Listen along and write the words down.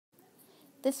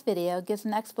This video gives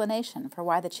an explanation for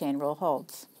why the chain rule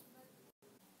holds.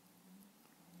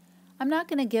 I'm not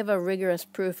going to give a rigorous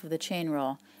proof of the chain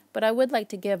rule, but I would like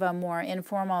to give a more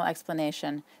informal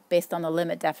explanation based on the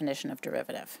limit definition of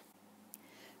derivative.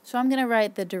 So I'm going to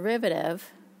write the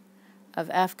derivative of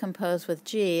f composed with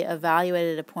g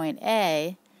evaluated at a point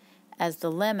A as the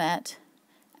limit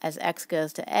as x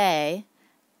goes to A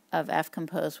of f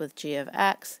composed with g of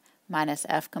x minus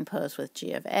f composed with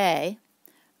g of A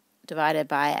divided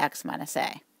by x minus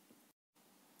a.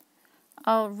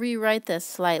 I'll rewrite this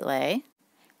slightly,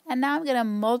 and now I'm going to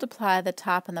multiply the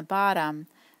top and the bottom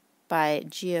by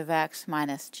g of x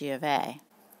minus g of a.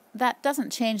 That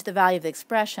doesn't change the value of the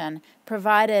expression,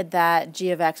 provided that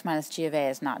g of x minus g of a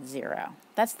is not 0.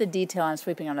 That's the detail I'm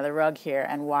sweeping under the rug here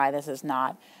and why this is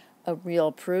not a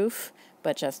real proof,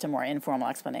 but just a more informal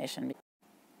explanation.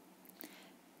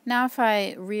 Now if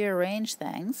I rearrange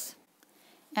things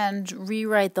and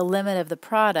rewrite the limit of the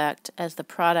product as the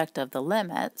product of the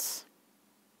limits,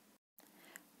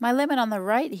 my limit on the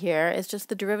right here is just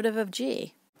the derivative of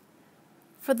g.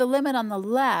 For the limit on the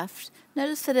left,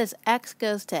 notice that as x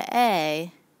goes to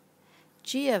a,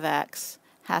 g of x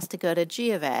has to go to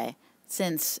g of a,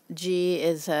 since g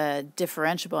is a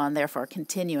differentiable and therefore a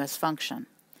continuous function.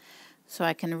 So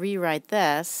I can rewrite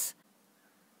this,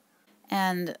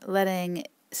 and letting,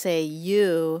 say,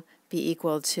 u be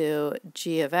equal to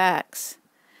g of x,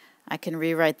 I can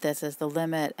rewrite this as the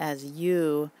limit as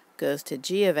u goes to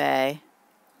g of a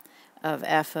of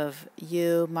f of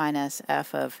u minus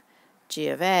f of g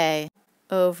of a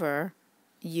over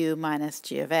u minus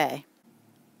g of a.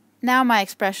 Now my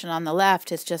expression on the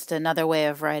left is just another way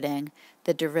of writing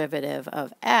the derivative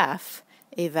of f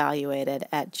evaluated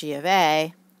at g of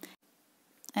a,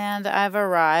 and I've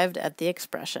arrived at the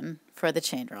expression for the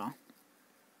chain rule.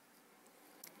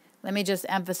 Let me just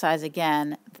emphasize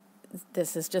again,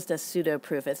 this is just a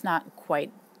pseudo-proof. It's not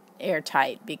quite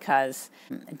airtight because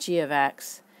g of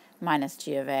x minus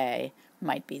g of a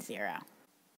might be 0.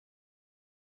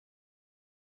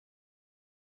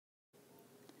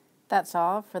 That's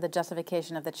all for the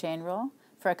justification of the chain rule.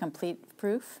 For a complete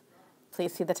proof,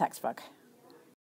 please see the textbook.